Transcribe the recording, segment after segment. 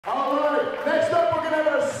Next up, we're going to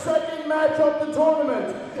have our second match of the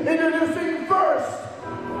tournament. Introducing first,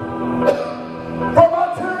 from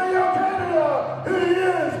Ontario, Canada, he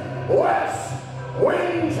is Wes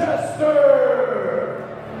Winchester.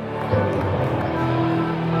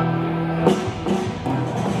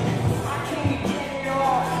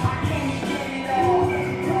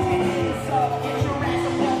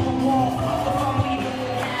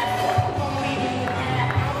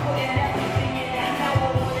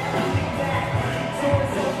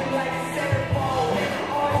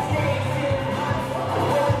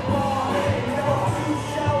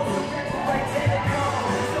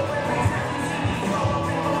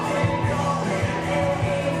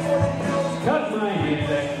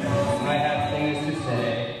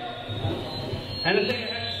 And the thing I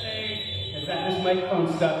have to say is that this microphone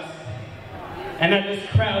sucks, and that this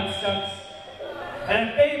crowd sucks, and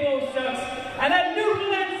that Babel sucks, and that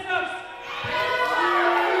Newfoundland sucks.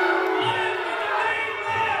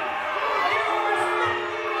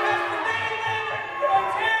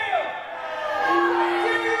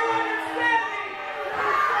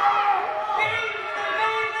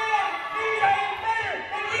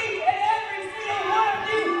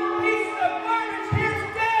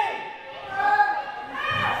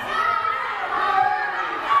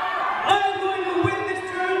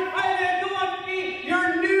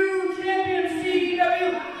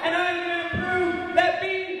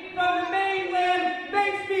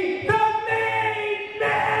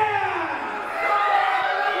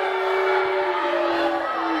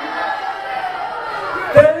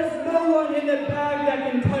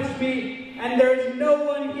 And there's no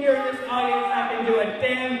one here in this audience that can do a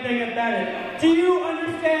damn thing about it. Do you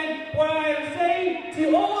understand what I am saying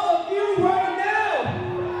to all of you right now?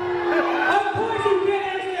 Of course you can't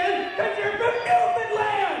understand, because you're from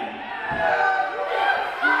Newfoundland!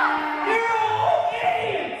 You're all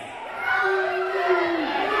idiots!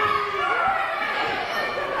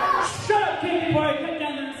 Shut up, kid, before I cut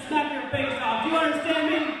down there and snap your face off. Do you understand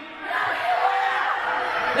me?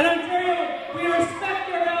 In Ontario, we respect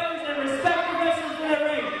your values and respect the wrestlers in the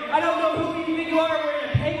ring. I don't know who you think you are wearing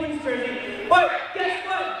a Penguins jersey, but guess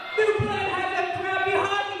what? Newfoundland has that crappy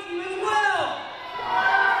hockey team as well.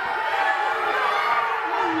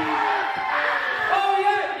 Oh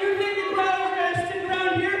yeah, you think the crowd is going to stick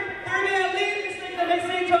around here? They're going to leave just like the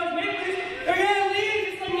St. John's Maple Leafs. They're going to leave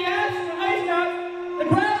just like the Avs and Ice Dogs. The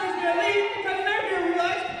crowd is going to leave because they're going to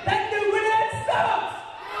realize that Newfoundland sucks.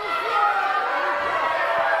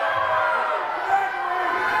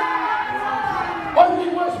 I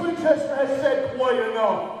think Wes Winchester has said quite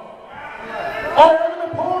enough. I have an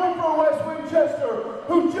opponent for Wes Winchester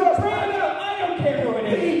who just I don't care who it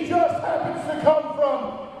is. He just happens to come from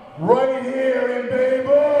right here in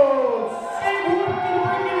Babels. Hey, what are you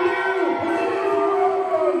bringing you?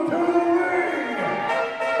 Welcome to the ring,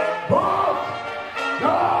 Gotch.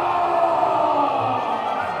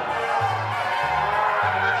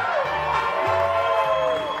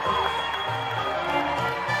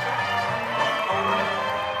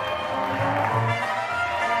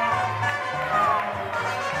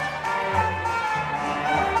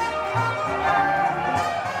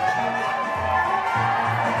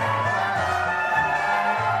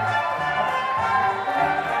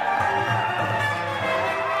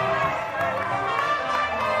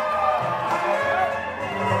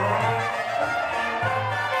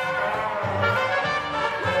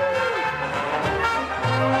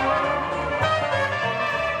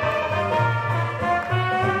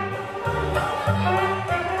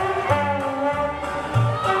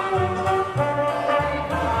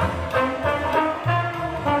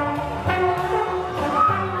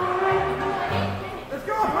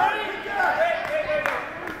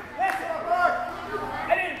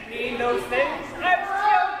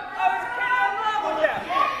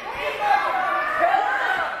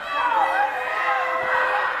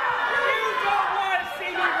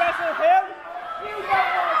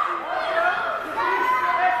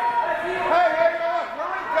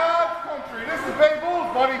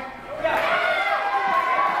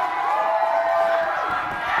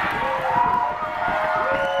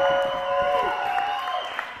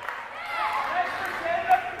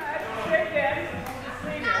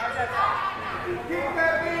 Keep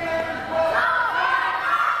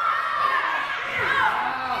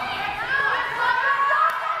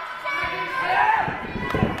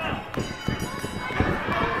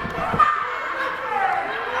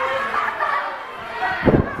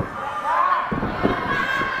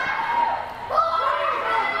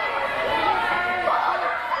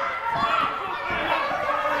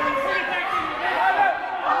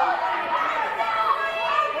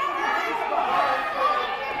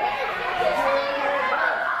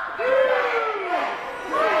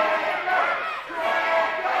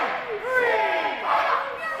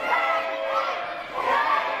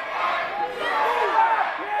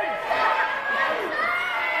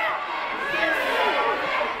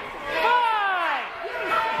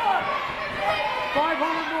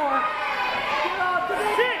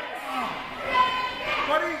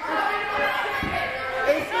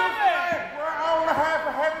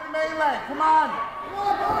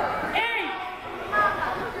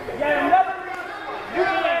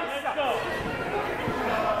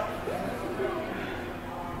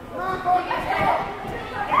Come on!